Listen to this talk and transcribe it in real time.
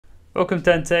Welcome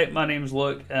to Tech, my name's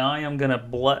Luke and I am going to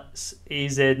blitz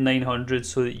AZ-900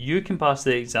 so that you can pass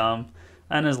the exam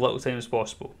in as little time as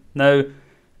possible. Now,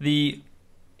 the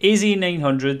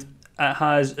AZ-900 it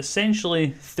has essentially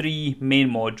three main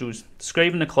modules: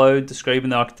 describing the cloud,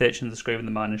 describing the architecture, and describing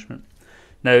the management.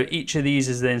 Now, each of these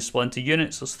is then split into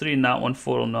units. There's 3 in that one,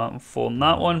 4 on that one, 4 on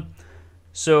that one.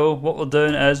 So what we're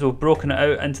doing is we've broken it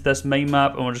out into this mind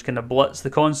map and we're just going to blitz the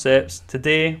concepts.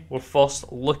 Today, we're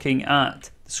first looking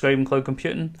at describing cloud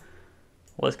computing.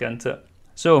 Let's get into it.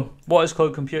 So, what is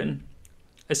cloud computing?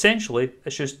 Essentially,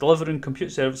 it's just delivering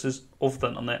compute services over the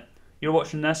internet. You're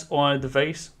watching this on a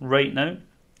device right now.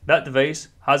 That device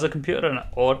has a computer in it,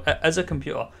 or it is a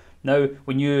computer. Now,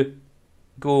 when you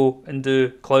go and do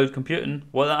cloud computing,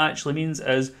 what that actually means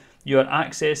is you are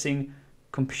accessing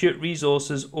compute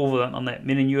resources over the internet,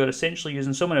 meaning you are essentially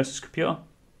using someone else's computer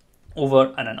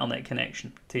over an internet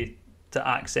connection to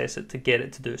access it, to get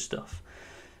it to do stuff.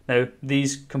 Now,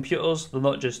 these computers, they're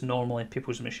not just normally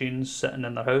people's machines sitting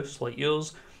in their house like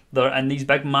yours. They're in these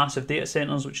big massive data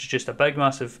centers, which is just a big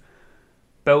massive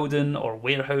building or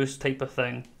warehouse type of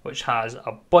thing, which has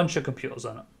a bunch of computers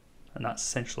in it. And that's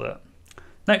essentially it.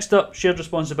 Next up, shared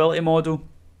responsibility model.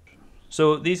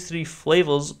 So these three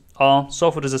flavors are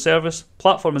software as a service,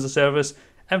 platform as a service,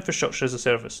 infrastructure as a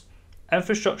service.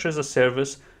 Infrastructure as a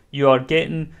service, you are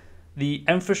getting the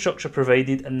infrastructure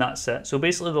provided and that's it. So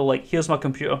basically they're like, here's my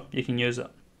computer, you can use it.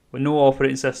 With no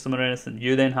operating system or anything,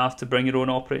 you then have to bring your own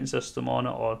operating system on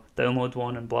it or download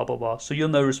one and blah blah blah. So you're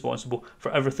now responsible for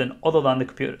everything other than the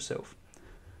computer itself.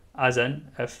 As in,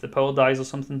 if the power dies or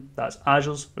something, that's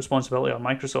Azure's responsibility or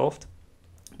Microsoft,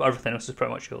 but everything else is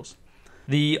pretty much yours.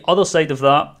 The other side of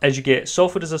that is you get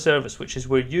software as a service, which is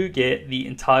where you get the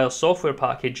entire software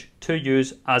package to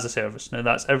use as a service. Now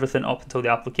that's everything up until the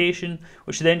application,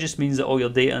 which then just means that all your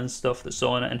data and stuff that's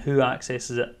on it and who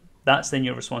accesses it, that's then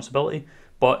your responsibility,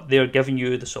 but they're giving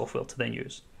you the software to then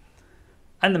use.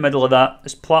 In the middle of that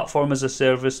is platform as a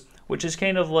service, which is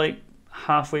kind of like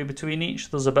halfway between each.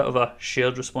 There's a bit of a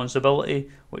shared responsibility,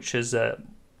 which is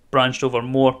branched over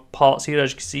more parts here,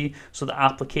 as you can see. So the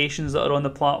applications that are on the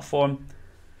platform,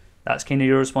 that's kind of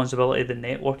your responsibility, the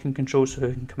networking controls, so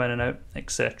who can come in and out,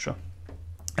 etc.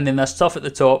 And then there's stuff at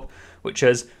the top, which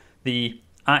is the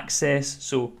access,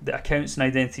 so the accounts and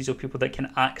identities of people that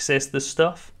can access this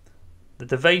stuff, the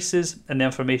devices and the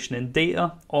information and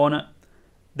data on it,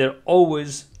 they're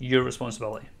always your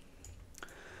responsibility.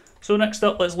 So next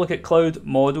up, let's look at cloud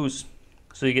models.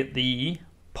 So you get the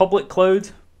public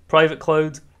cloud, private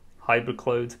cloud, hybrid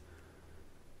cloud.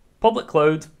 Public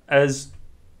cloud is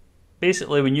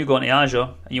basically when you go into Azure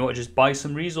and you want to just buy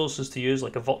some resources to use,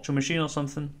 like a virtual machine or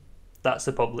something, that's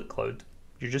the public cloud.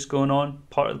 You're just going on,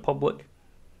 part of the public,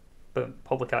 but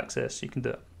public access, you can do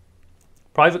it.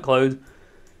 Private cloud,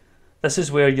 this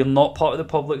is where you're not part of the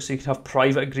public, so you can have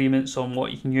private agreements on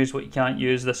what you can use, what you can't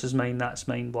use, this is mine, that's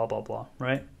mine, blah, blah, blah,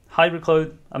 right? Hybrid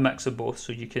cloud, a mix of both,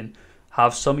 so you can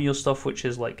have some of your stuff which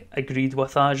is like agreed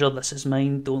with Azure, this is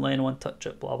mine, don't let anyone touch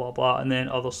it, blah, blah, blah, and then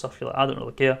other stuff you're like, I don't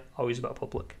really care, I'll use a bit of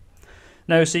public.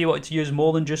 Now, say you wanted to use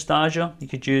more than just Azure, you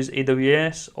could use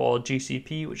AWS or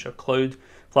GCP, which are cloud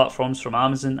platforms from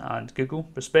Amazon and Google,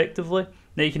 respectively.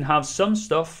 Now, you can have some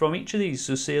stuff from each of these.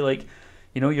 So, say like,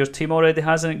 you know, your team already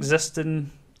has an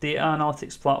existing data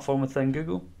analytics platform within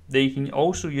Google. Then you can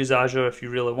also use Azure if you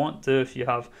really want to, if you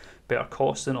have better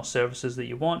costing or services that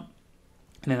you want.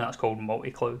 And then that's called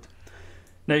multi-cloud.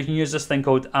 Now you can use this thing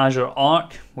called Azure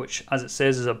Arc, which as it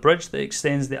says is a bridge that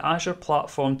extends the Azure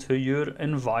platform to your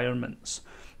environments.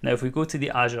 Now if we go to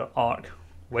the Azure Arc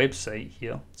website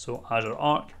here, so Azure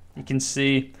Arc, you can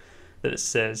see that it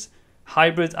says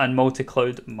hybrid and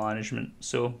multi-cloud management.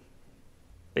 So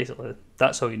basically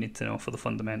that's all you need to know for the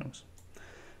fundamentals.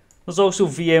 There's also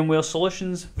VMware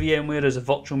solutions. VMware is a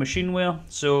virtual machineware.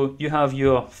 So you have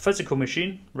your physical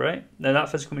machine, right? Now that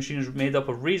physical machine is made up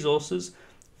of resources.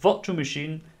 Virtual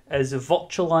machine is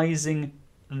virtualizing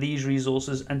these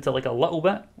resources into like a little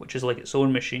bit, which is like its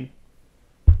own machine.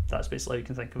 That's basically how you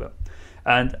can think of it.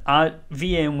 And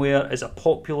VMware is a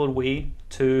popular way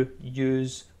to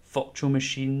use virtual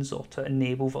machines or to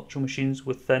enable virtual machines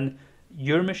within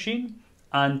your machine.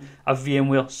 And a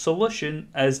VMware solution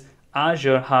is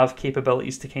Azure have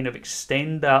capabilities to kind of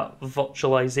extend that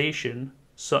virtualization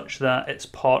such that it's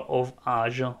part of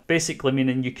Azure. Basically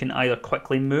meaning you can either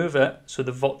quickly move it, so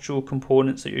the virtual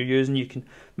components that you're using, you can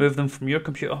move them from your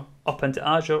computer up into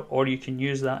Azure, or you can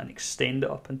use that and extend it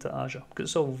up into Azure, because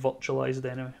it's all virtualized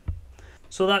anyway.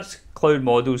 So that's cloud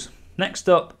models. Next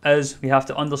up is we have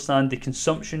to understand the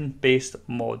consumption-based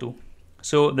model.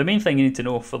 So the main thing you need to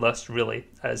know for this really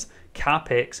is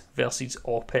CapEx versus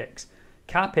OpEx.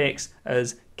 CapEx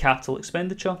is capital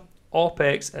expenditure,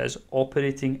 OpEx is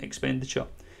operating expenditure.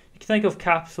 You can think of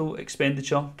capital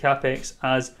expenditure, CapEx,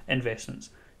 as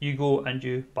investments. You go and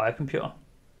you buy a computer.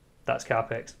 That's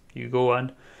CapEx. You go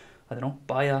and, I don't know,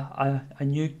 buy a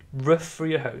new roof for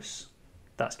your house.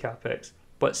 That's CapEx.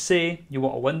 But say you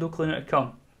want a window cleaner to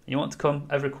come. You want it to come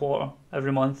every quarter,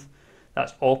 every month.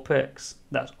 That's OpEx.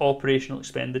 That's operational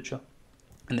expenditure.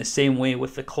 In the same way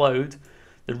with the cloud,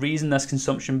 the reason this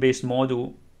consumption-based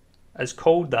model is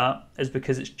called that is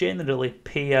because it's generally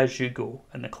pay as you go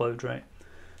in the cloud, right?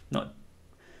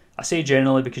 I say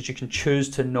generally because you can choose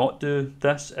to not do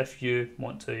this if you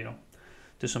want to,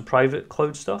 do some private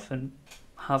cloud stuff and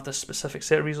have this specific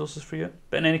set of resources for you.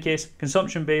 But in any case,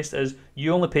 consumption-based is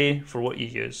you only pay for what you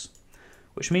use,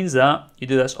 which means that you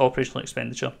do this operational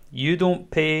expenditure. You don't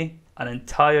pay an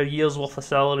entire year's worth of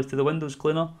salary to the window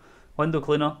cleaner.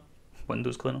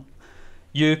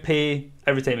 You pay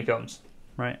every time he comes,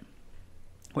 right?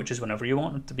 Which is whenever you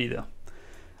want him to be there.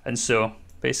 And so,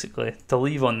 basically, to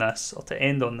leave on this, or to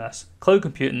end on this, cloud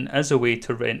computing is a way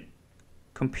to rent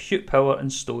compute power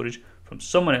and storage from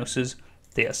someone else's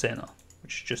data center,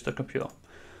 which is just a computer.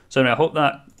 So anyway, I hope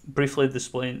that briefly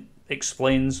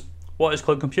explains what is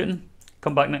cloud computing.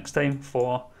 Come back next time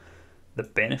for the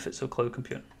benefits of cloud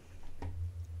computing.